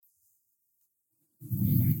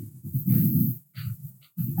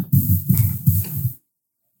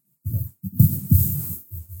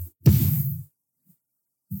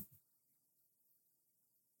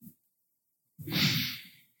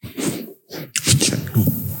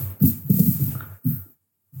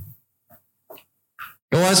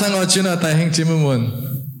位親愛主內弟兄姊妹們，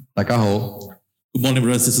大家好。Good morning,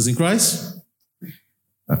 brothers and sisters in Christ.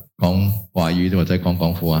 講華語或者講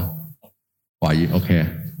廣府啊？華語 OK 啊？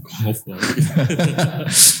廣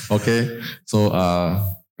府 OK，so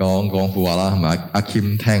講廣府話啦，係咪？阿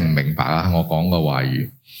Kim 聽唔明白啊，我講個華語。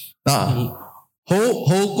好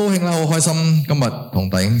高興啦，好開心，今日同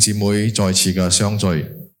弟兄姊妹再次嘅相聚。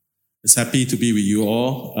It's happy to be with you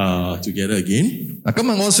all together again. 今日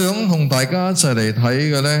我想同大家一齊嚟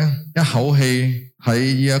睇嘅咧，一口氣喺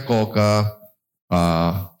呢一個嘅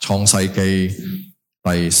創世記第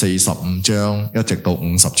45章一直到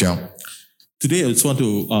50章。Today I just want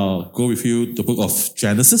to go with you the book of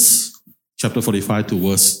Genesis, chapter 45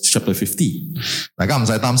 to chapter 50. 大家唔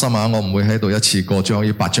使擔心啊，我唔會喺度一次過將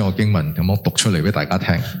呢8章嘅經文咁樣讀出嚟俾大家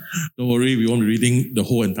聽。Don't worry, we won't be reading the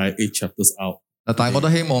whole entire 8 chapters out. 但係我都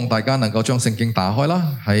希望大家能夠將聖經打開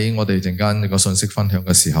啦，喺我哋陣間呢個信息分享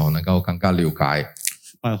嘅時候，能夠更加了解。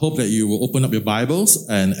I hope that you will open up your Bibles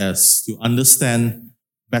and as to understand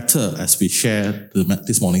better as we share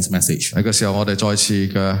this morning's message. 喺個時候，我哋再次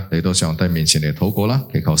嘅嚟到上帝面前嚟禱告啦，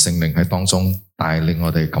祈求聖靈喺當中帶領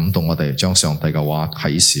我哋、感動我哋，將上帝嘅話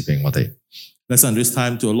啟示俾我哋。Let's send this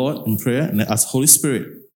time to the Lord in prayer and ask Holy Spirit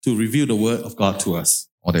to reveal the word of God to us.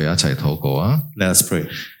 我哋一齊禱告啊 ！Let us pray.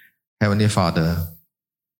 Heavenly Father,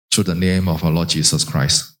 through the name of our Lord Jesus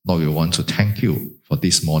Christ, Lord, we want to thank you for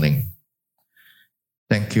this morning.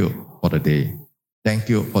 Thank you for the day. Thank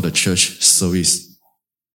you for the church service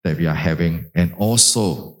that we are having, and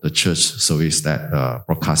also the church service that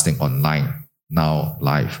broadcasting online, now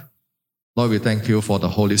live. Lord, we thank you for the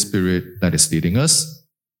Holy Spirit that is leading us.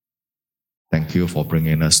 Thank you for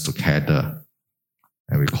bringing us together.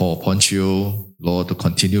 And we call upon you, Lord, to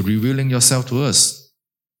continue revealing yourself to us.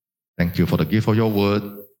 Thank you for the gift of your word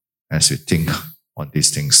as we think on these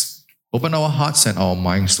things. Open our hearts and our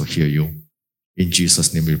minds to hear you. In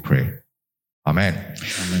Jesus' name we pray. Amen.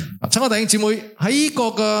 Amen. 親愛弟兄姊妹，喺呢個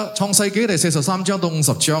嘅創世紀第43章到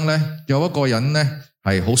50章咧，有一個人咧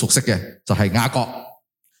係好熟悉嘅，就係雅各。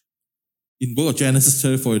In the book of Genesis,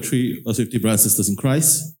 chapter 43, verse 50, brothers and sisters in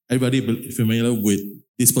Christ, everybody familiar with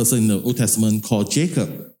this person in the Old Testament called Jacob.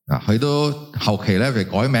 佢都後期咧被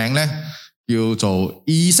改名咧，叫做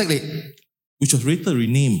以色列 ，which was later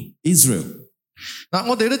renamed Israel.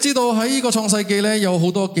 我哋都知道喺呢個創世記咧有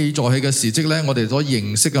好多記載佢嘅事蹟咧，我哋所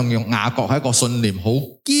認識嘅雅各係一個信念好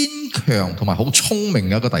堅強同埋好聰明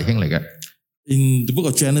嘅一個弟兄嚟嘅。In the book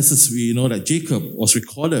of Genesis, we know that Jacob was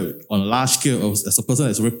recorded on a large scale as a person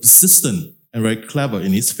that is very persistent and very clever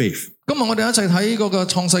in his faith. 今日我哋一齊睇呢個嘅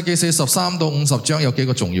創世記43到50章有幾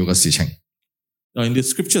個重要嘅事情。Now, in the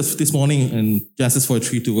scriptures this morning, in Genesis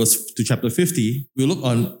 43 to chapter 50, we look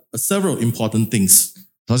on several important things.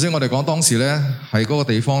 首先我哋講當時咧係嗰個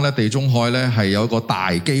地方咧地中海咧係有一個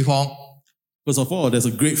大饑荒。First of all, there's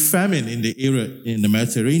a great famine in the area in the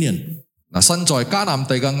Mediterranean. 身在迦南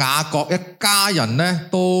地嘅雅各一家人咧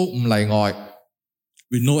都唔例外。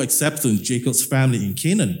With no exception, Jacob's family in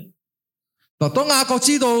Canaan. 當雅各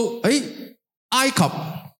知道埃及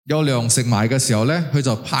有糧食賣嘅時候咧，佢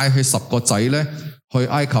就派佢10個仔咧去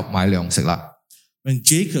埃及買糧食啦。When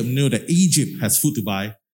Jacob knew that Egypt has food to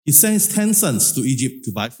buy, he sent his 10 sons to Egypt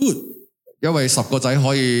to buy food. 因為10個仔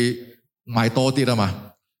可以買多啲啊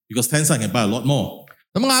嘛。Because 10 sons can buy a lot more.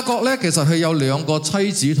 咁雅各咧其實佢有2個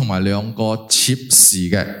妻子同埋2個妾侍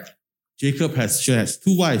嘅。Jacob has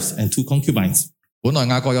 2 wives and 2 concubines. 本來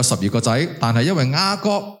雅各有12個仔，但係因為雅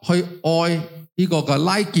各去愛呢個嘅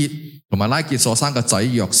拉結，同埋拉結所生嘅仔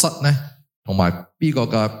約瑟咧，同埋呢個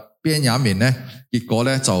嘅便雅憫咧，結果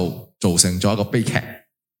咧就造成咗一個悲劇。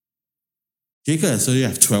Jacob actually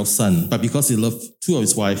had 12 sons, but because he loved 2 of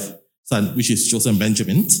his wives, son, which is Joseph and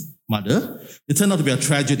Benjamin's mother, it turned out to be a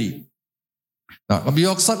tragedy. 咁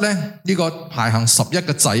約瑟咧呢個排行11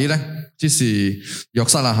嘅仔咧，即是約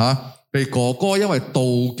瑟啦吓，被哥哥因為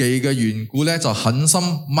妒忌嘅緣故咧，就狠心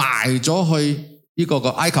賣咗去呢個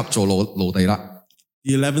埃及做奴隸啦。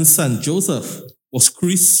The 11th son, Joseph, was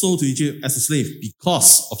sold to Egypt as a slave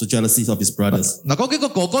because of the jealousy of his brothers. 嗰幾個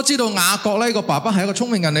哥哥知道雅各呢個爸爸係一個聰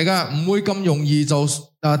明人嚟㗎，唔會咁容易就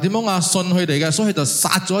點樣信佢哋嘅，所以佢就殺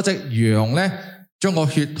咗一隻羊咧，將個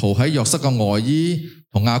血塗喺約瑟嘅外衣，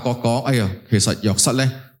同雅各講：哎呀，其實約瑟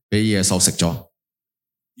咧俾野獸食咗。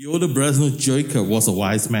The older brothers knew Jacob was a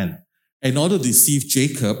wise man. In order to deceive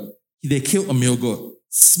Jacob, they killed a male goat,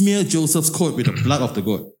 smeared Joseph's coat with the blood of the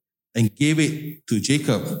goat, and gave it to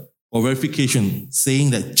Jacob for verification,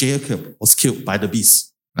 saying that Jacob was killed by the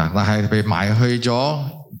beast. 但係被賣去咗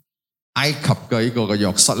埃及嘅呢個嘅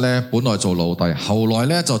約瑟咧，本來做奴隸，後來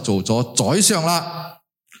咧就做咗宰相啦。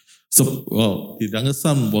So, the younger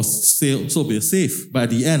son was sold to be a slave, but at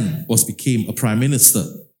the end became a prime minister.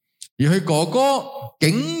 而佢哥哥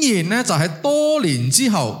竟然呢，就喺多年之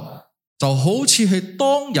後，就好似係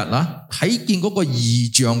當日睇見嗰個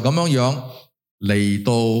異象咁樣嚟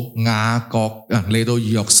到雅各嚟到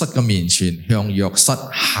約瑟嘅面前，向約瑟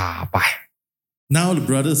下拜。Now the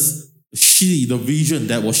brothers see the vision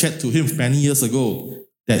that was shared to him many years ago,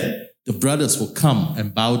 that the brothers will come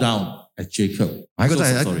and bow down at Jacob. 嗰就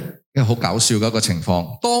係一個好搞笑嘅一個情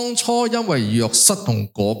況。當初因為約瑟同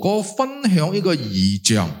哥哥分享呢個異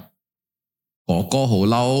象，哥哥好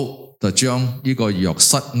嬲，就將呢個約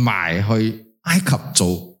瑟賣去埃及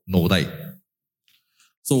做奴隸。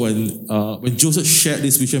So when Joseph shared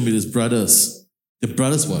this vision with his brothers, the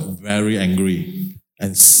brothers were very angry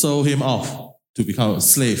and sold him off to become a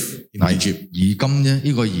slave in Egypt. 而今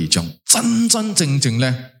呢個異象真真正正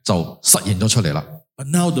咧就實現咗出嚟啦。But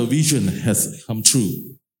now the vision has come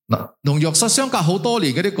true. 同約瑟相隔好多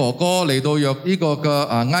年嘅啲哥哥嚟到呢個嘅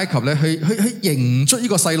埃及咧，去認出呢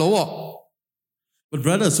個細佬喎。But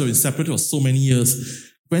brothers who were separated for so many years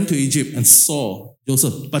went to Egypt and saw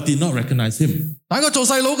Joseph, but did not recognize him. 但係個做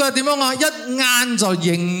細佬嘅點樣啊？一眼就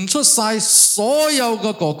認出晒所有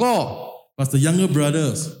嘅哥哥。But the younger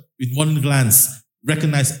brothers, in one glance,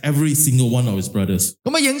 recognized every single one of his brothers.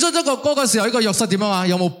 咁認出咗哥哥嘅時候，呢個約瑟點樣啊？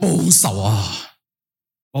有冇報仇啊？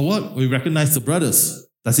 Or what? We recognize the brothers.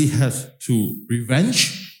 Does he have to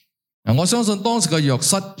revenge? 我相信當時嘅約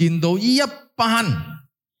瑟見到呢一班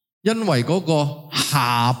因為嗰個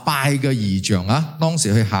下拜嘅異象當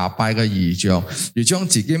時去下拜嘅異象，而將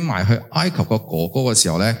自己賣去埃及個哥哥嘅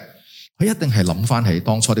時候咧，佢一定係諗翻起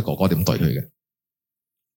當初啲哥哥點對佢嘅。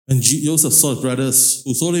And Joseph saw his brothers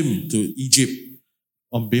who sold him to Egypt,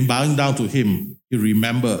 on being bowing down to him, he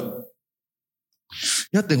remembered.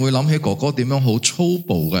 一定會諗起哥哥點樣好粗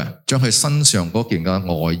暴嘅，將佢身上嗰件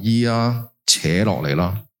嘅外衣扯落嚟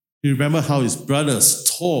啦。He remembered how his brothers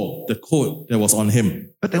tore the coat that was on him.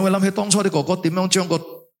 一定會諗起當初啲哥哥點樣將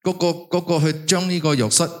嗰個去將呢個約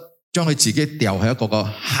瑟將佢自己掉喺一個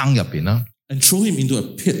坑入邊啦。And throw him into a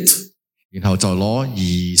pit. 然後就攞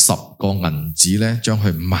20個銀紙咧，將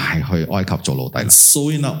佢賣去埃及做奴隸啦。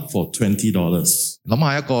Sold it up for $20. 諗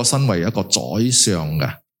下一個身為一個宰相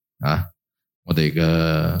嘅我哋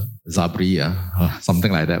嘅 Zabri something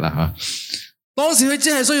like that 啦當時佢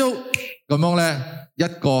只係需要咁樣咧，一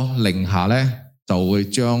個令下咧就會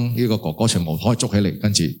將呢個哥哥全部可以捉起嚟，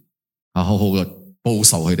跟住好好嘅報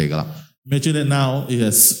仇佢哋噶啦。Imagine that now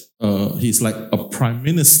he's like a prime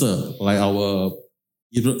minister, like our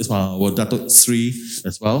Datuk Sri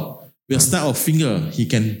as well. With a snap of finger, he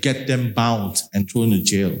can get them bound and thrown into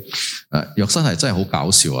jail. 約瑟係真係好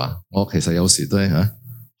搞笑我其實有時都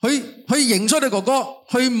佢認出你哥哥，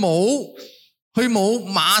佢冇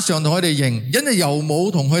馬上同佢哋認，因為又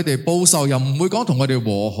冇同佢哋報仇，又唔會講同佢哋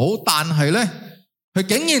和好，但係咧，佢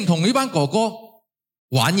竟然同呢班哥哥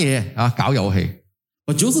玩嘢搞遊戲。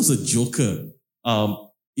But Joseph's a joker.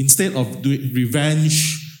 Instead of doing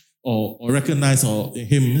revenge or recognize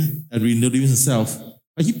him and redeem himself,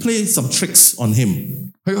 he plays some tricks on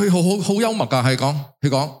him. 佢好幽默㗎，佢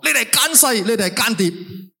講你哋係奸細，你哋係間諜。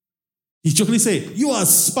He jokingly say, "You are a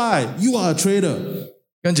spy, you are a traitor."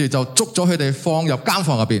 跟住就捉咗佢哋放入監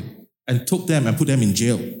房入邊 ，and took them and put them in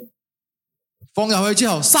jail. 放入去之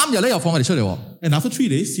後3日咧又放佢哋出嚟，and after 3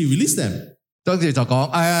 days he released them. 跟住就講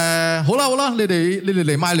好啦，你哋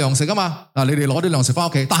嚟賣糧食㗎嘛，你哋攞啲糧食翻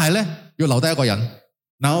屋企，但係咧要留低一個人。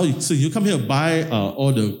Now so you come here to buy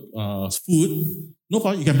all the food, no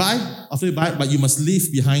problem, you can buy after you buy, but you must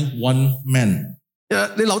leave behind one man.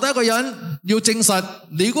 你留低一個人要證實，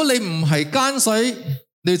如果你唔係奸細，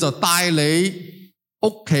你就帶你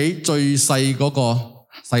屋企最細嗰個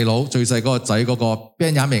細佬、最細嗰個仔嗰個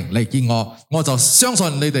Benjamin 嚟見我，我就相信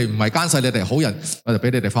你哋唔係奸細，你哋係好人，我就俾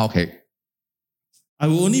你哋翻屋企。I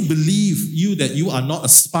will only believe you that you are not a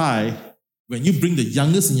spy when you bring the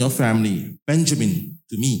youngest in your family, Benjamin,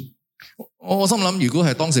 to me. 我心諗，如果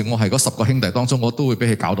係當時我係嗰10個兄弟當中，我都會俾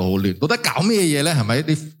佢搞到好亂。到底搞咩嘢咧？係咪？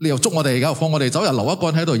你又捉我哋，又放我哋走，又留一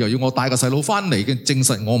個人喺度，又要我帶個細佬翻嚟嘅證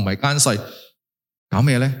實我唔係奸細，搞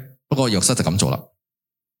咩咧？不過約瑟就咁做啦。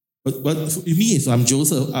But me, if I'm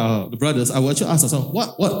Joseph, the brothers, I will actually ask myself,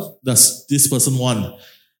 what does this person want?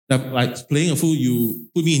 Like playing a fool, you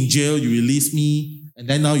put me in jail, you release me, and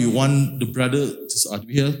then now you want the brother to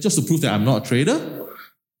be here just to prove that I'm not a traitor?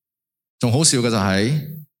 仲好笑嘅就係，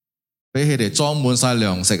俾佢哋裝滿晒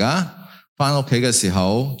糧食翻屋企嘅時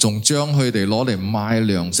候，仲將佢哋攞嚟買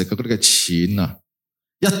糧食嗰啲嘅錢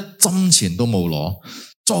一針錢都冇攞，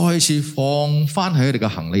再次放翻喺佢哋嘅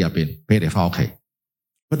行李入邊，俾佢哋翻屋企。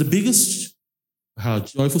But the biggest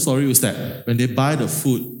joyful story was that when they buy the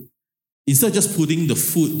food, instead of just putting the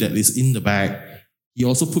food that is in the bag, he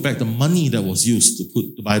also put back the money that was used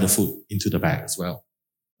to buy the food into the bag as well.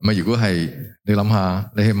 咁如果係你諗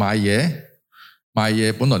下，你去買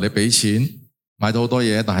嘢本來你俾錢買到好多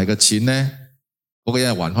嘢，但係個錢咧嗰個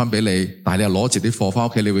人係還翻俾你，但係你又攞住啲貨翻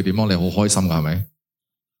屋企，你會點樣？你好開心㗎，係咪？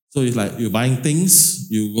 So it's like you're buying things,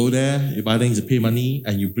 you go there, you buy things, you pay money,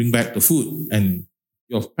 and you bring back the food, and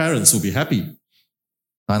your parents will be happy.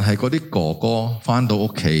 但係嗰啲哥哥翻到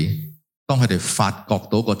屋企，當佢哋發覺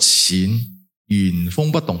到個錢原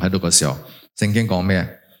封不動喺度嘅時候，聖經講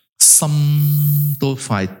咩？心都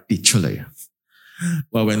快跌出嚟啊！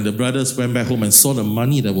 Well, when the brothers went back home and saw the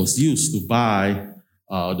money that was used to buy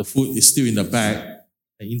the food is still in the bag,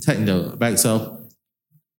 and intact in the bag itself,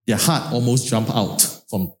 their heart almost jumped out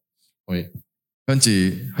from it. 跟住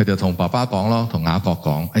佢就同爸爸講咯，同雅各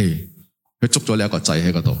講，佢捉咗你一個仔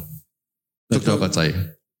喺嗰度，捉咗一個仔。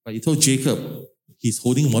But he told Jacob, he's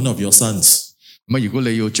holding one of your sons. 咁如果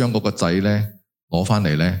你要將嗰個仔咧攞翻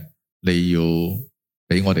嚟咧，你要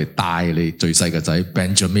俾我哋帶你最細嘅仔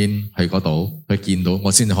Benjamin 去嗰度，去見到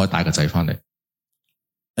我先至可以帶個仔翻嚟。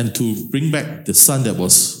And to bring back the son that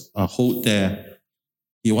was hold there,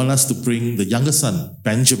 he want us to bring the younger son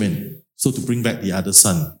Benjamin, so to bring back the other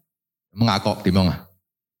son. 咁雅各點樣啊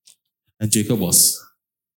And Jacob was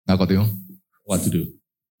雅各點樣 what to do?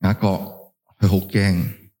 雅各佢好驚。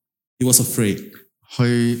He was afraid.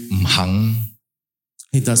 佢唔肯。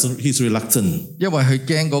He's reluctant. 因為佢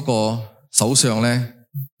驚嗰個首相咧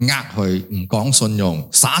呃佢，唔講信用，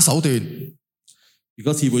耍手段。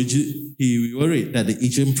Because he worried that the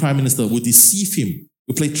Egyptian prime minister would deceive him,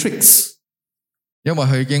 would play tricks. 因為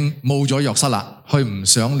佢已經冇咗約瑟啦，佢唔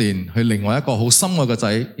想連佢另外一個好深愛嘅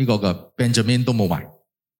仔呢個嘅 Benjamin 都冇埋。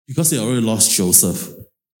Because he already lost Joseph,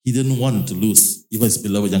 he didn't want to lose even his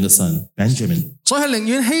beloved younger son Benjamin. 所以佢寧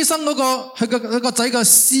願犧牲嗰個佢個仔嘅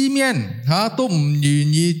Simeon 都唔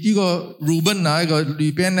願意呢個 Reuben 呢個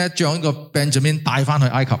裏邊咧將呢個 Benjamin 帶翻去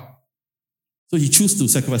埃及。So he chose to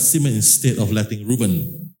sacrifice Simeon instead of letting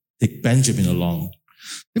Reuben take Benjamin along.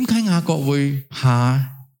 點解雅各會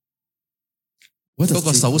怕嗰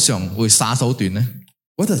個首相會耍手段呢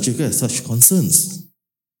What does Jacob have such concerns?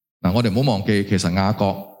 嗱，我哋唔好忘記，其實雅各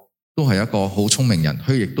都係一個好聰明人，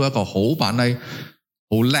佢亦都係一個好扮叻、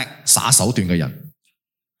好叻耍手段嘅人。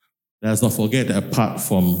Let's not forget that apart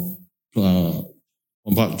from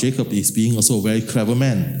Jacob is being also a very clever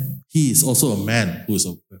man. He is also a man who is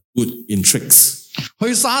good in tricks.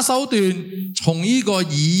 佢耍手段，從呢個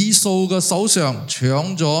以掃嘅手上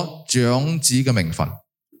搶咗長子嘅名分。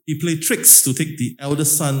He played tricks to take the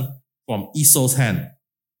eldest son from Esau's hand.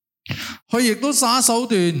 佢亦都耍手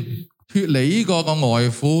段脫離呢個嘅外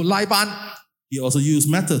父拉班。He also used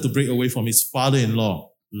matter to break away from his father-in-law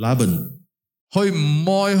Laban. 佢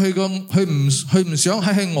唔愛佢唔想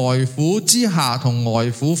喺佢外父之下同外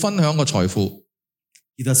父分享個財富。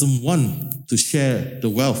He doesn't want to share the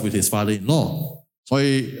wealth with his father-in-law. 所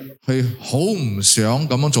以佢好唔想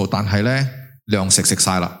咁樣做，但係咧糧食食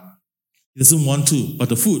晒啦。He doesn't want to, but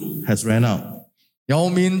the food has ran out. 又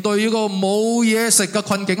面對呢個冇嘢食嘅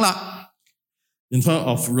困境啦。In front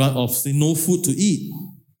of no food to eat.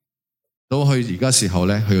 到佢而家時候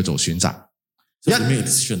咧，佢要做選擇。一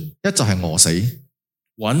就係餓死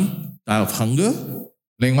 ，one die of hunger，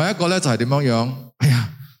 另外一個咧就係點樣？哎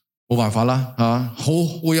呀，冇辦法啦，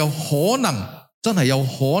會有可能，真係有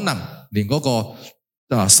可能，連嗰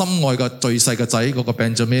個心愛嘅最細嘅仔嗰個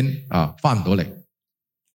Benjamin 翻唔到嚟。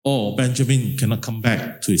Oh, Benjamin cannot come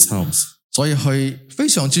back to his house， 所以佢非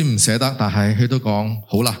常之唔捨得，但係佢都講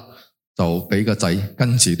好啦，就俾個仔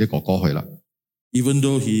跟住啲哥哥去啦。Even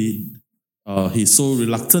though he's so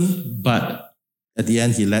reluctant, but at the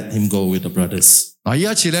end, he let him go with the brothers. 嗱，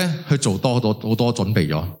呢一次咧，佢做好多準備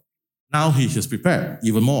咗。Now he has prepared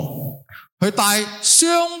even more. 佢帶雙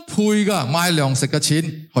倍嘅買糧食嘅錢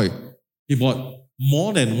去。He bought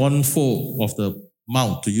more than 1/4 of the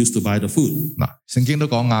amount to use to buy the food. 嗱，聖經都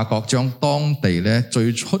講雅各將當地咧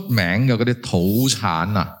最出名嘅嗰啲土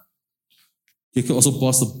產啊。He also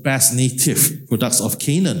bought the best native products of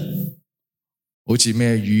Canaan. 好似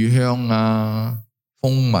咩乳香啊。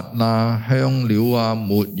蜂蜜啊、香料啊、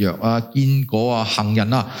沒藥啊、堅果啊、杏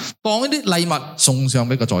仁啊，當一啲禮物送上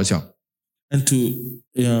俾個宰相。And to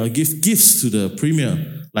give gifts to the premier,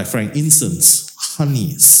 like frankincense,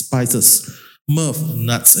 honey, spices, myrrh,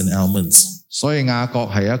 nuts, and almonds. 所以雅各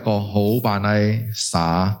係一個好扮係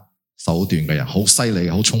耍手段嘅人，好犀利、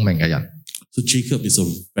好聰明嘅人。So Jacob is a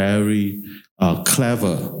very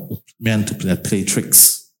clever man to play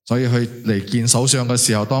tricks. 所以佢嚟見首相嘅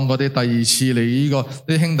時候，當嗰啲第二次嚟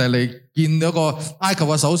啲兄弟嚟見嗰個埃及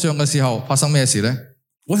嘅首相嘅時候，發生咩事呢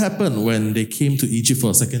 ？What happened when they came to Egypt for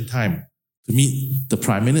a second time to meet the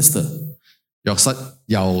prime minister? 約瑟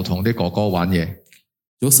又同啲哥哥玩嘢。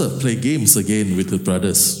Joseph play games again with the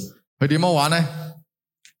brothers. 佢點樣玩呢？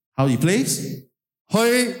 How he plays?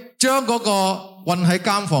 佢將嗰個困喺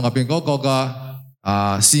監房入邊嗰個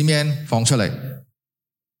嘅seaman放出嚟。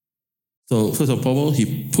So first of all,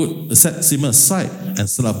 he set Simon aside and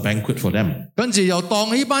set a banquet for them. 跟住又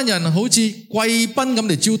當呢班人好似貴賓咁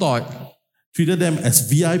嚟招待。Treated them as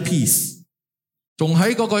VIPs. 仲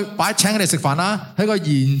喺嗰個請佢哋食飯啦，喺個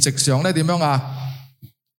筵席上咧點樣啊？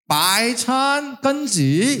擺餐，跟住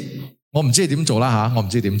我唔知點做啦嚇，我唔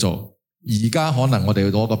知點做。而家可能我哋要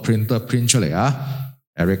攞個 printer print 出嚟啊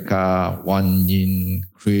 ，Erica、Wan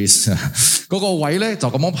Yin、Chris 嗰個位咧就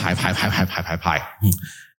咁樣排。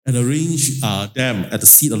And arrange them at the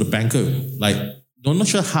seat of the banquet. Like, I'm not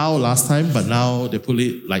sure how last time, but now they put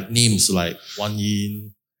it like names like Wan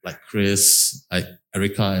Yin, like Chris, like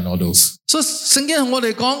Erica and all those. 所以聖經同我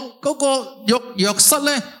哋講嗰個約瑟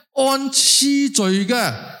咧按次序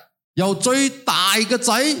嘅，由最大嘅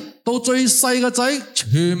仔到最細嘅仔，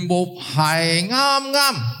全部排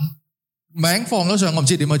啱，名放咗上，我唔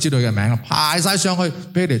知點樣知道佢嘅名，排晒上去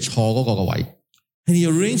俾佢哋坐嗰個位。And he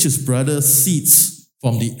arranged his brothers' seats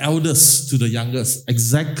from the eldest to the youngest,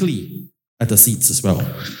 exactly at the seats as well.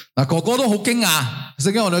 嗱，哥哥都好驚訝，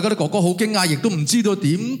聖經我哋嗰啲哥哥好驚訝，亦都唔知道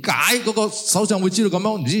點解嗰個首相會知道咁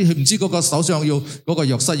樣，唔知嗰個首相要嗰個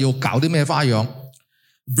約瑟要搞啲咩花樣。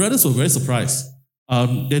Brothers were very surprised.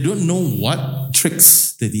 They don't know what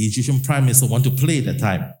tricks that the Egyptian prime minister want to play at that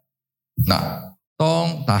time.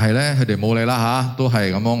 但係咧，佢哋冇理啦嚇，都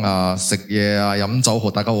係咁樣食嘢飲酒，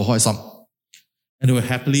大家好開心。And they were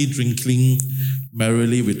happily drinking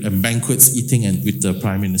merrily with banquets, eating and with the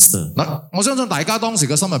prime minister. 我相信大家當時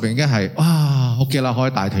嘅心入邊已經係哇 ，OK 啦，可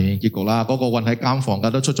以大團圓結局啦，嗰個困喺監房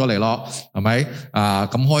嘅都出咗嚟咯，係咪咁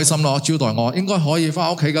開心咯？招待我，應該可以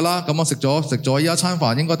翻屋企噶啦。咁我食咗呢一餐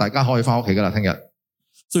飯，應該大家可以翻屋企噶啦，聽日。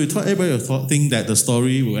So we thought everybody would think that the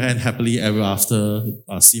story would end happily ever after.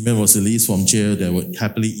 Simon was released from jail. They were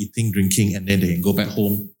happily eating, drinking, and then they can go back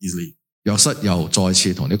home easily. 約瑟又再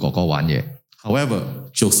次同啲哥哥玩嘢。However,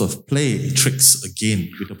 Joseph played tricks again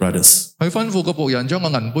with the brothers. 佢吩咐個僕人將個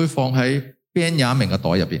銀杯放喺便雅明嘅袋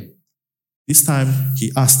入邊。This time,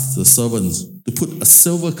 he asked the servants to put a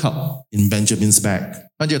silver cup in Benjamin's bag.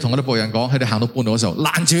 跟住同嗰啲僕人講，佢哋行到半路嘅時候，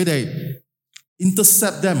攔住佢哋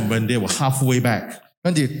 ，intercept them when they were halfway back.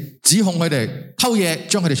 跟住指控佢哋偷嘢，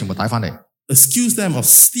將佢哋全部帶翻嚟。Accuse them of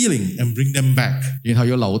stealing and bring them back. 然後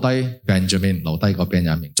要留低 Benjamin， 留低個便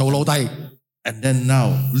雅明做奴隸。And then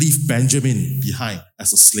now leave Benjamin behind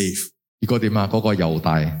as a slave. 結果點啊？嗰個猶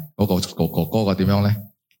大嗰個哥哥點樣咧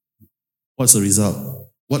 ？What's the result?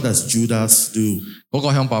 What does Judas do? 嗰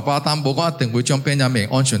個向爸爸擔保，一定會將便雅明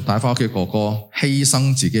安全帶翻屋企哥哥，犧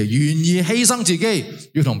牲自己，願意犧牲自己，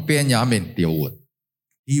要同便雅明調換。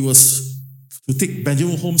He was to take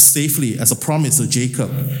Benjamin home safely as a promise to Jacob,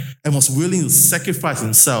 and was willing to sacrifice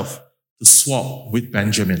himself to swap with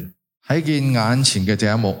Benjamin. 睇見眼前嘅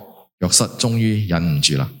這一幕，約瑟終於忍唔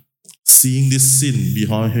住啦。Seeing this scene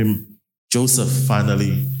behind him, Joseph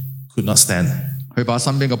finally could not stand. 佢把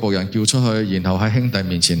身邊嘅僕人叫出去，然後喺兄弟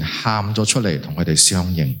面前喊咗出嚟，同佢哋相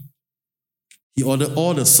認。He ordered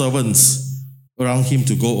all the servants around him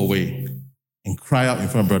to go away and cry out in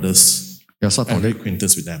front of brothers. 約瑟同啲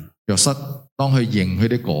acquaintance with them. 約瑟當佢認佢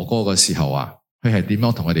啲哥哥嘅時候啊，佢係點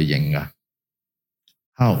樣同佢哋認㗎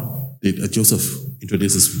 ？How did Joseph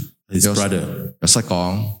introduce his brother? 約瑟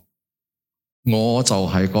講：我就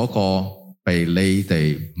係嗰個被你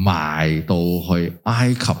哋賣到去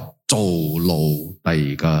埃及做奴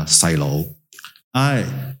隸嘅細佬。I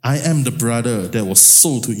am the brother that was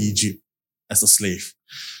sold to Egypt as a slave.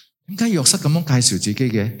 點解約瑟咁樣介紹自己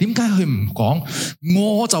嘅？點解佢唔講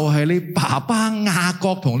我就係你爸爸雅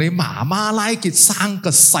各同你媽媽拉結生嘅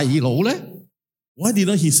細佬咧 ？Why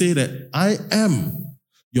didn't he say that I am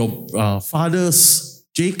your father's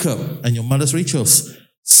Jacob and your mother's Rachel's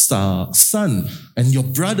son and your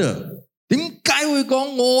brother？ 點解會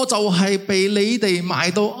講我就係被你哋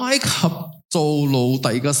賣到埃及做奴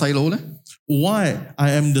隸嘅細佬咧 ？Why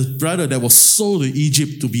I am the brother that was sold to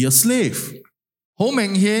Egypt to be a slave？好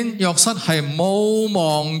明顯，約瑟係冇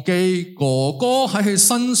忘記哥哥喺佢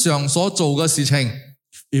身上所做嘅事情。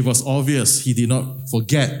It was obvious he did not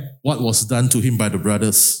forget what was done to him by the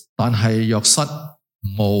brothers. 但係約瑟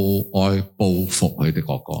冇愛報復佢哋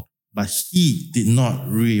哥哥。But he did not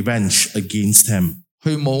revenge against him.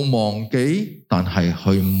 佢冇忘記，但係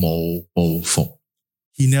佢冇報復。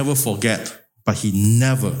He never forget, but he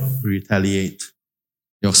never retaliate.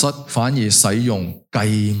 約瑟反而使用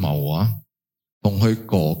計謀啊！同佢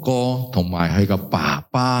哥哥同埋佢嘅爸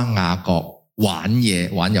爸雅各玩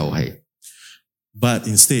嘢玩遊戲。But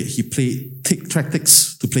instead, he played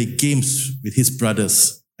tactics to play games with his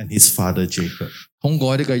brothers and his father Jacob. 通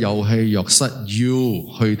過呢個遊戲，約瑟要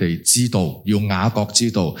佢哋知道，要雅各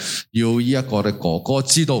知道，要呢一個嘅哥哥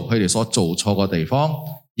知道佢哋所做錯嘅地方，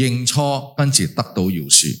認錯，跟住得到饒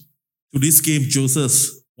恕。To this game, Joseph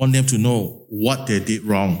want them to know what they did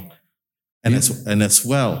wrong, and as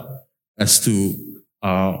well as to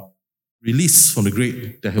release from the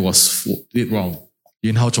grade that he did wrong.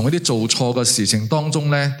 然後從一啲做錯嘅事情當中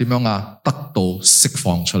咧，點樣啊？得到釋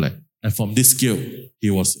放出嚟。And from this guilt,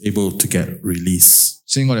 he was able to get release.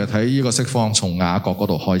 先我哋睇呢個釋放從雅各嗰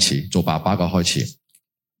度開始，做爸爸嘅開始。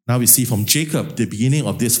Now we see from Jacob the beginning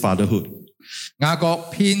of this fatherhood. 雅各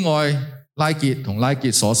偏愛拉結同拉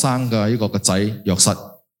結所生嘅呢個仔約瑟。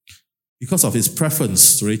Because of his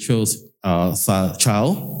preference to Rachel's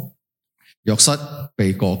child, 約瑟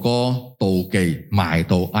被哥哥妒忌，賣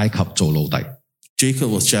到埃及做奴隸。Jacob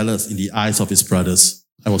was jealous in the eyes of his brothers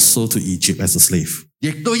and was sold to Egypt as a slave.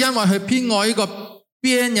 亦都因為佢偏愛呢個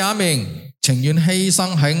便雅憫，情願犧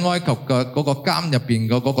牲喺埃及嘅嗰個監入邊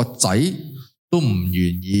嘅嗰個仔，都唔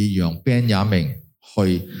願意讓便雅憫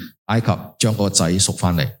去埃及將個仔贖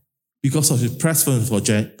翻嚟。Because of his preference for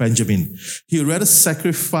Benjamin, he would rather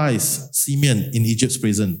sacrifice Simeon in Egypt's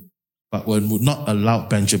prison, but would not allow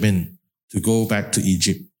Benjamin to go back to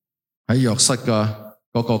Egypt. 喺約瑟嘅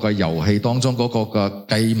嗰個嘅遊戲當中，嗰個嘅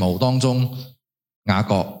計謀當中，雅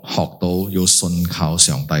各學到要信靠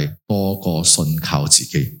上帝多過信靠自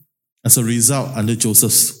己。As a result, under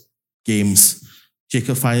Joseph's games,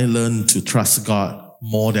 Jacob finally learned to trust God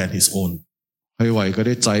more than his own. 佢為嗰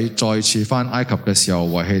啲仔再次返埃及嘅時候，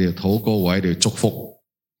為佢哋禱告，為佢哋祝福。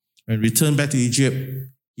When returned back to Egypt,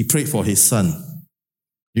 he prayed for his son.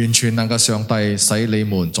 完全能夠上帝使你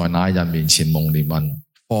們在那人面前蒙憐憫，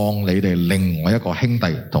放你哋另外一個兄弟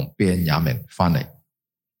同便雅憫返嚟。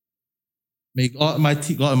May God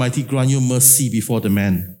Almighty grant you mercy before the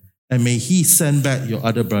man, and may he send back your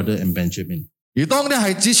other brother and Benjamin. 而當啲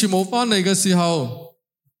孩子全部返嚟嘅時候，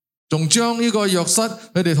仲將呢個約瑟，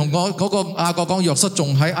佢哋同嗰個雅各講約瑟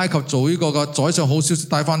仲喺埃及做呢個嘅宰相好消息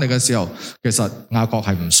帶返嚟嘅時候，其實雅各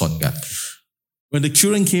係唔信嘅。When the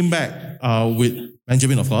children came back with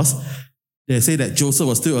Benjamin, of course, they say that Joseph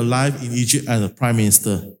was still alive in Egypt as a prime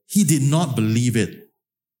minister. He did not believe it.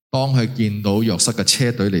 當佢見到約瑟嘅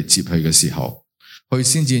車隊嚟接佢嘅時候，佢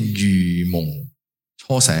先至如夢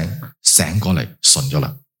初醒，醒過嚟信咗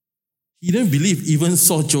啦。He didn't believe, even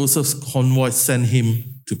saw Joseph's convoy send him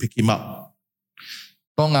to pick him up.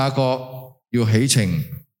 當雅各要起程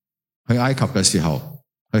去埃及嘅時候，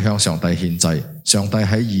佢向上帝獻祭，上帝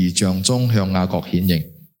喺異象中向雅各顯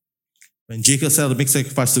現。When Jacob set out to make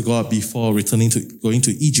sacrifice to God before going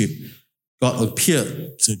to Egypt, God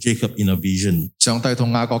appeared to Jacob in a vision. 上帝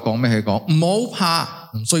同雅各講咩？佢講唔好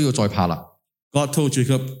怕，唔需要再怕啦。God told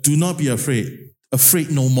Jacob, "Do not be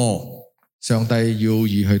afraid no more." 上帝要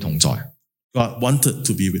與佢同在。God wanted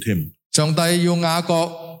to be with him. 上帝要雅各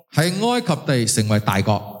喺埃及地成為大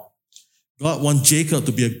國。God wants Jacob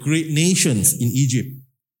to be a great nation in Egypt.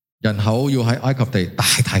 人口要喺埃及地大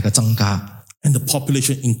大嘅增加。And the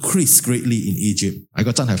population increased greatly in Egypt. 呢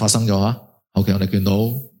個真係發生咗啊！後期我哋見到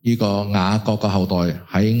呢個雅各嘅後代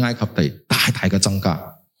喺埃及地大大嘅增加。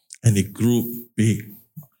And it grew big.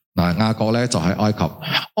 嗱，雅各咧就喺埃及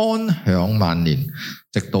安享晚年，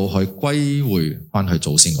直到佢歸回翻去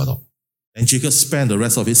祖先嗰度。And Jacob spent the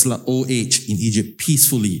rest of his old age in Egypt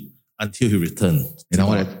peacefully until he returned. 然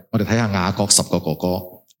後我哋睇下雅各10個哥哥。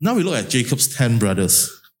Now we look at Jacob's 10 brothers.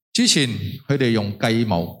 之前佢哋用計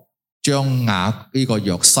謀將呢個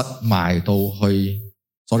約瑟賣到去，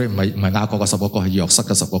所以唔係雅各嘅10個哥哥，係約瑟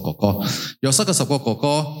嘅10個哥哥。約瑟嘅10個哥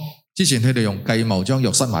哥之前佢哋用計謀將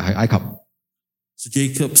約瑟賣喺埃及。So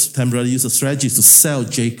Jacob's 10 brothers used a strategy to sell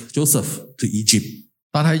Joseph to Egypt.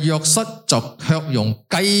 但係約瑟就卻用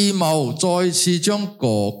計謀再次將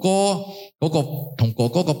哥哥嗰個同哥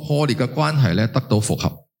哥嘅破裂嘅關係咧得到復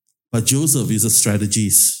合。But Joseph used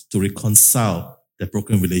strategies to reconcile the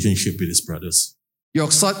broken relationship with his brothers.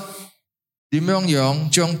 約瑟點樣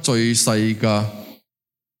將最細嘅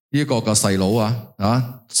呢個嘅細佬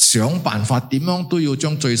想辦法點樣都要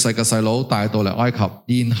將最細嘅細佬帶到嚟埃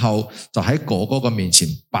及，然後就喺哥哥嘅面前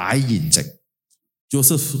擺筵席。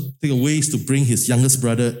Joseph took ways to bring his youngest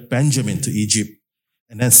brother Benjamin to Egypt,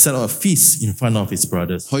 and then set up a feast in front of his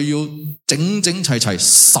brothers. 佢要整整齊齊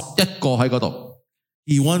11個喺嗰度。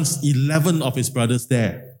He wants 11 of his brothers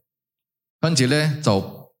there. 跟住咧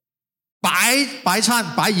就擺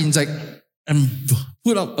餐擺筵席 and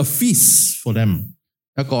put up a feast for them.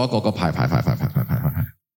 一個個排。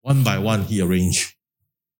One by one he arranged.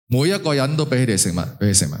 每一個人都俾佢哋食物，俾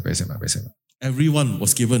佢食物。Everyone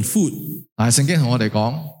was given food. 但係聖經同我哋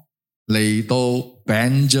講，嚟到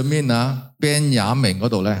Benjamin 啊 Benjamin 嗰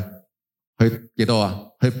度咧，佢幾多啊？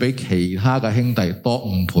佢比其他嘅兄弟多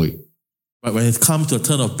5倍。But when it comes to the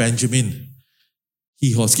turn of Benjamin,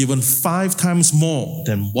 he was given 5 times more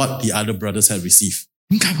than what the other brothers had received.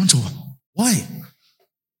 點解咁做啊 Why?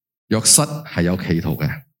 約瑟係有企圖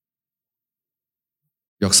嘅，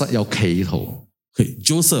約瑟有企圖。Okay,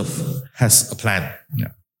 Joseph has a plan.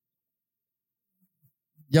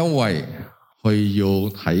 因為佢要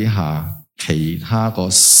睇下其他嗰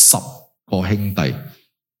10個兄弟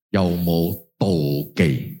有冇妒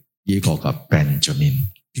忌呢個嘅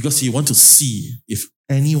Benjamin。Because he wants to see if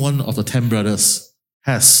any one of the 10 brothers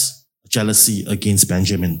has jealousy against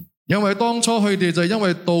Benjamin. 因為當初佢哋就因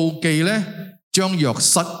為妒忌咧，將約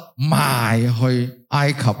瑟賣去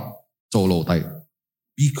埃及做奴隸。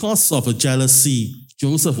Because of a jealousy,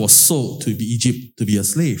 Joseph was sold to Egypt to be a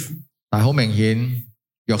slave. 但係好明顯，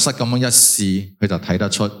約瑟咁樣一試，佢就睇得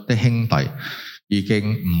出啲兄弟已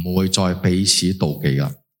經唔會再彼此妒忌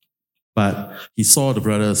啦。But he saw the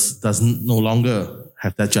brothers no longer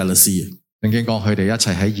have that jealousy. 聖經講佢哋一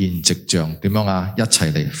齊喺宴席上點樣啊？一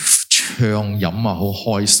齊嚟暢飲啊，好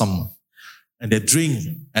開心。And they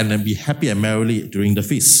drink and then be happy and merrily during the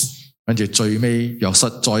feast. 跟住最尾約瑟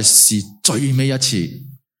再試最尾一次。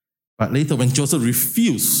But later when Joseph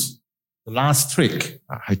refused the last trick,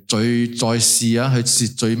 係再試啊！佢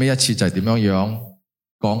試最尾一次就係點樣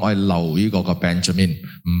講我係留呢個嘅 Benjamin，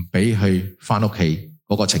 唔俾佢返屋企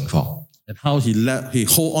嗰個情況。And how he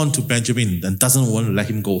hold on to Benjamin and doesn't want to let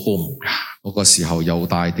him go home. 嗰個時候猶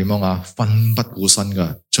大點樣啊？奮不顧身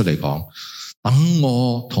嘅出嚟講，等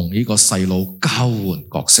我同呢個細佬交換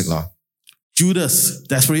角色啦。Judas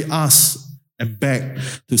desperately asked and begged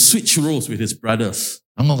to switch roles with his brothers.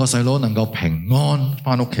 等我個細佬能夠平安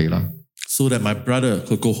返屋企啦。So that my brother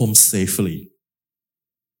could go home safely.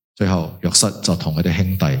 最後約瑟就同佢哋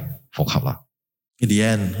兄弟復合啦。In the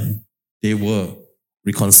end, they were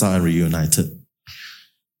reconciled and reunited.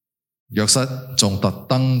 約瑟仲特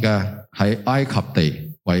登嘅喺埃及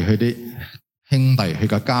地為佢啲兄弟佢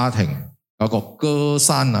嘅家庭有個歌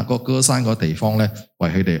山啊，個歌山個地方咧，為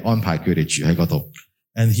佢哋安排佢哋住喺嗰度。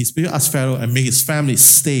And he spirit asked Pharaoh and made his family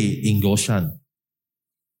stay in Goshen.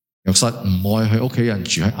 約瑟唔愛佢屋企人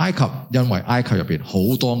住喺埃及，因為埃及入邊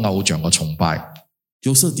好多偶像嘅崇拜。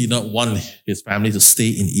Joseph did not want his family to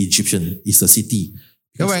stay in Egyptian is the city.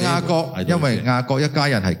 因為雅各一家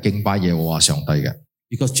人係敬拜耶和華上帝嘅。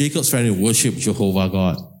Because Jacob's family worship Jehovah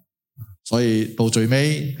God. 所以到最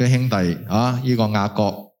尾嘅兄弟啊，呢個雅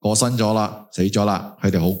各過身咗啦，死咗啦，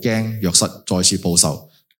佢哋好驚約瑟再次報仇，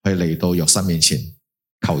佢嚟到約瑟面前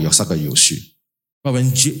求約瑟嘅饒恕。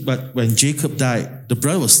But when Jacob died, the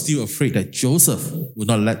brother was still afraid that Joseph would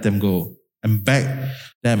not let them go and begged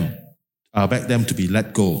them to be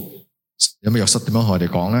let go. 有冇約瑟點樣同我哋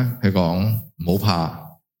講呢？佢講唔好怕，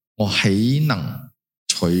我豈能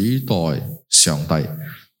取代上帝？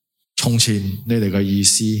從前你哋嘅意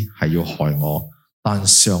思係要害我，但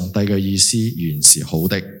上帝嘅意思原是好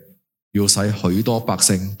的，要使許多百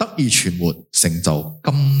姓得以存活，成就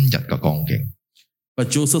今日嘅光景。But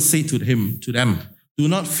Joseph said to them, Do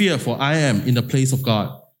not fear, for I am in the place of God.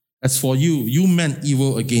 As for you, you meant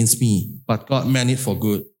evil against me, but God meant it for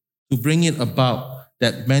good, to bring it about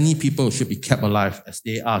that many people should be kept alive as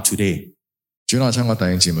they are today. 主內親愛弟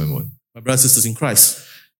兄姊妹們 My brothers and sisters in Christ.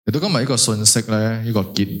 嚟到今日呢個信息咧，呢個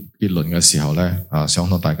結論嘅時候咧，想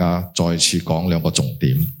同大家再次講兩個重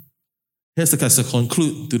點。Here's to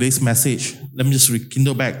conclude today's message. Let me just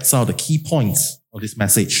rekindle back some of the key points of this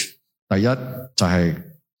message. 第一就係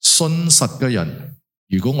信實嘅人，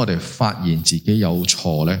如果我哋發現自己有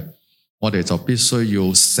錯咧，我哋就必須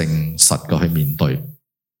要誠實嘅去面對。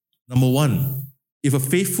Number one, if a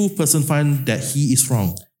faithful person finds that he is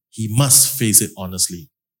wrong, he must face it honestly.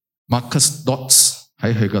 Marcus Dodds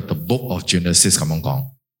喺佢嘅 The Book of Genesis 咁樣講。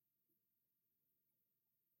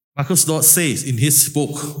Marcus Dodds says in his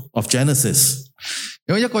book of Genesis,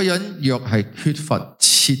 有一個人若係缺乏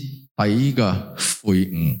徹底嘅悔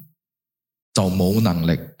悟，就冇能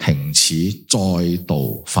力停止再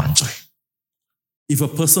度犯罪。If a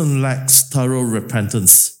person lacks thorough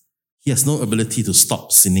repentance, he has no ability to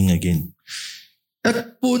stop sinning again. 一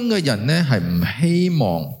般嘅人呢係唔希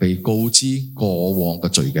望被告知過往嘅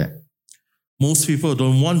罪嘅。Most people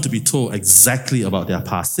don't want to be told exactly about their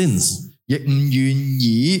past sins. 亦唔願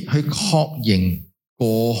意去確認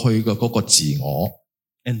過去嘅嗰個自我。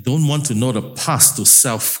And don't want to know the past to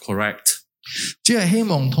self-correct. 只係希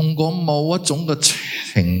望通過某一種嘅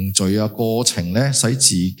程序過程呢，使自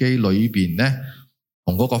己裏邊呢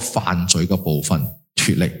同嗰個犯罪嘅部分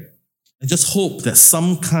脫離。And just hope that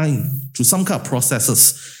through some kind of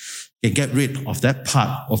processes, can get rid of that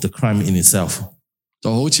part of the crime in itself.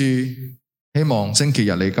 就好似希望星期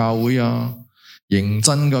日嚟教會啊，認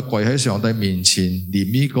真嘅跪喺上帝面前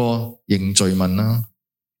念呢個認罪文啊。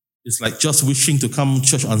It's like just wishing to come to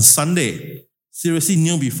church on Sunday, seriously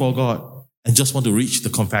kneel before God, and just want to reach the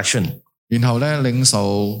confession. 然後呢，領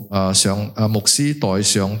受牧師代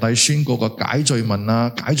上帝宣告個解罪文啊，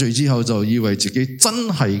解罪之後就以為自己真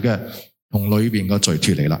係嘅同裏邊嘅罪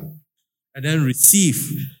脫離啦。And then receive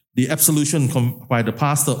the absolution by the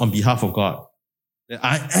pastor on behalf of God, that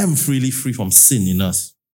I am freely free from sin in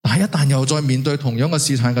us. 但係一旦又再面對同樣嘅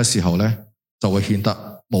試探嘅時候呢，就會顯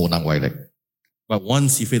得無能為力。But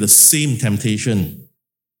once he faced the same temptation,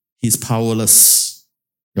 he's powerless.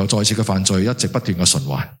 又再次嘅犯罪，一直不斷嘅循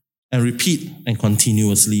環。And repeat and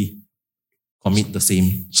continuously commit the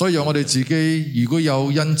same. 所以讓我哋自己，如果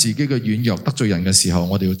有因自己嘅軟弱得罪人嘅時候，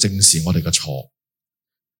我哋要正視我哋嘅錯。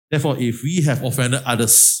Therefore, if we have offended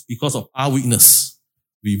others because of our weakness,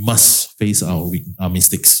 we must face our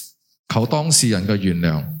mistakes. 求當事人嘅原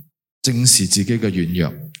諒，正視自己嘅軟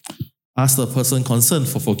弱。Ask the person concerned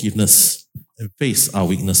for forgiveness and face our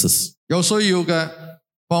weaknesses. 有需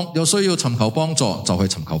要尋求幫助，就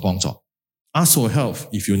去尋求幫助。Ask for help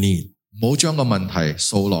if you need. 唔好將個問題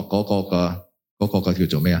掃落嗰個叫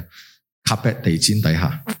做咩啊？carpet 地氈底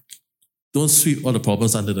下。Don't sweep all the problems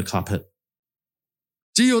under the carpet.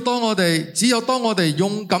 只有當我哋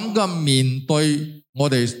勇敢嘅面對我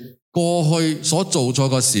哋過去所做錯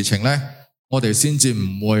嘅事情呢，我哋先至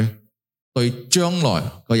唔會對將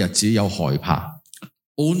來嘅日子有害怕。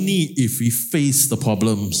Only if we face the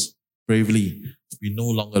problems bravely, we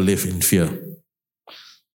no longer live in fear.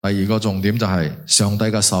 第二個重點就係上帝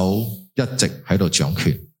嘅手一直喺度掌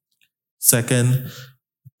權。Second,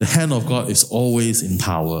 the hand of God is always in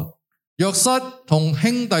power. 約瑟同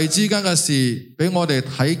兄弟之間嘅事，俾我哋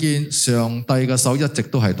睇見上帝嘅手一直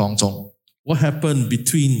都喺當中。What happened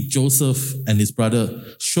between Joseph and his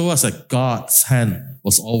brother show us that God's hand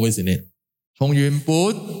was always in it. 從原本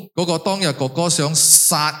嗰個當日哥哥想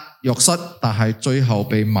殺約瑟，但係最後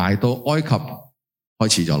被賣到埃及開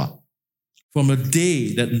始咗啦。From the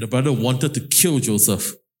day that the brother wanted to kill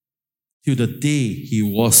Joseph till the day he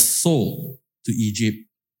was sold to Egypt,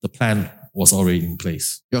 the plan was already in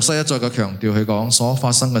place. 約瑟一再嘅強調，佢講所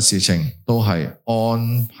發生嘅事情都係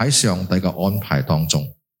喺上帝嘅安排當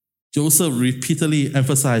中。Joseph repeatedly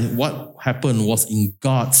emphasized what happened was in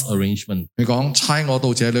God's arrangement. 佢講差我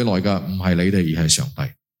到這裏來嘅唔係你哋，而係上帝。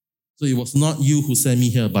So it was not you who sent me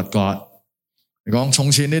here, but God. 佢講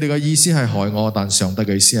從前你哋嘅意思係害我，但上帝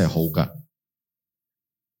嘅意思係好嘅。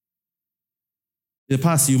In the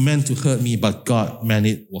past you meant to hurt me, but God meant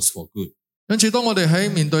it was for good. 因此當我哋喺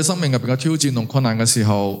面對生命入邊嘅挑戰同困難嘅時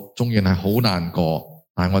候，縱然係好難過，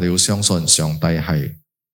但係我哋要相信上帝係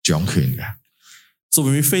掌權嘅。So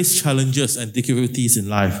when we face challenges and difficulties in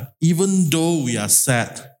life, even though we are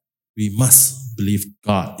sad, we must believe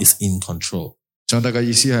God is in control. 上帝嘅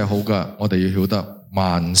意思係好嘅，我哋要曉得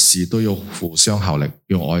萬事都要互相效力，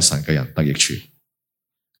要愛神嘅人得益處。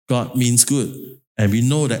God means good, and we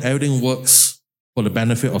know that everything works for the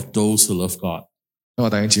benefit of those who love God. 因為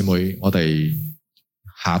弟兄姊妹，我哋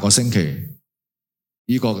下個星期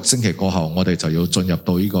呢個星期過後，我哋就要進入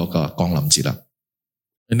到呢個嘅降臨節啦。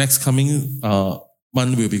The next coming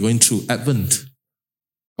month we'll be going through Advent.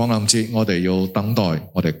 降臨節我哋要等待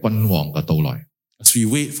我哋君王嘅到來。As we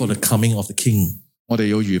wait for the coming of the King, 我哋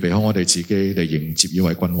要預備好我哋自己嚟迎接呢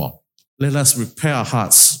位君王。Let us prepare our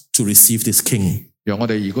hearts to receive this King. 讓我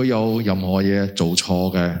哋如果有任何嘢做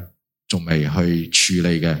錯嘅，仲未去處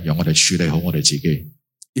理嘅，讓我哋處理好我哋自己。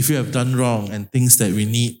If you have done wrong and things that we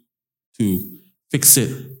need to fix it.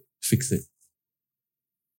 fix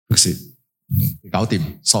it， 搞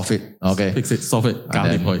掂 solve it，OK， fix it, solve it， 搞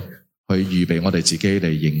掂佢，去預備我哋自己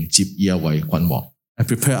嚟迎接呢一位君王。And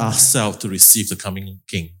prepare ourselves to receive the coming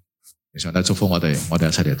King. 上帝祝福我哋，我哋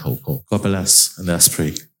一齊嚟禱告。God bless, and let's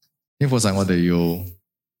pray. 天父神，我哋要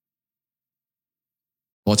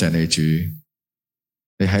多謝你主，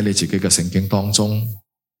你喺你自己嘅聖經當中，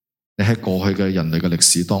你喺過去嘅人類嘅歷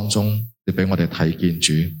史當中，你俾我哋睇見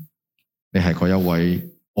主，你係嗰一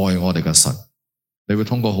位愛我哋嘅神。你會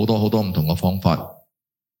通過好多唔同嘅方法，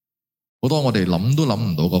好多我哋諗都諗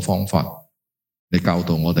唔到嘅方法，你教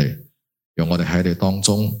導我哋，讓我哋喺你當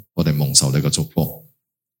中，我哋蒙受你嘅祝福。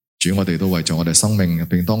主，我哋都為咗我哋生命入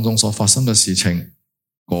邊當中所發生嘅事情，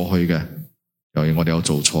過去嘅，由於我哋有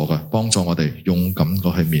做錯嘅，幫助我哋勇敢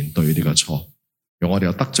過去面對呢個錯。讓我哋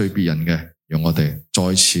有得罪別人嘅，讓我哋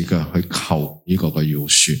再次嘅去求呢個嘅饒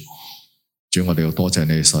恕。主，我哋要多謝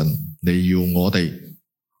你神，你要我哋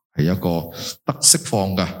係一個得釋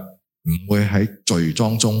放嘅，唔會喺罪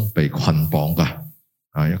當中被捆綁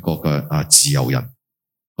嘅一個嘅自由人。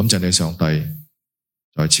感謝你上帝，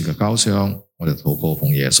再次嘅交相，我哋禱告奉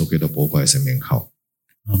耶穌基督寶貴嘅聖名求，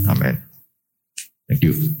阿們。Thank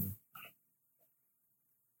you。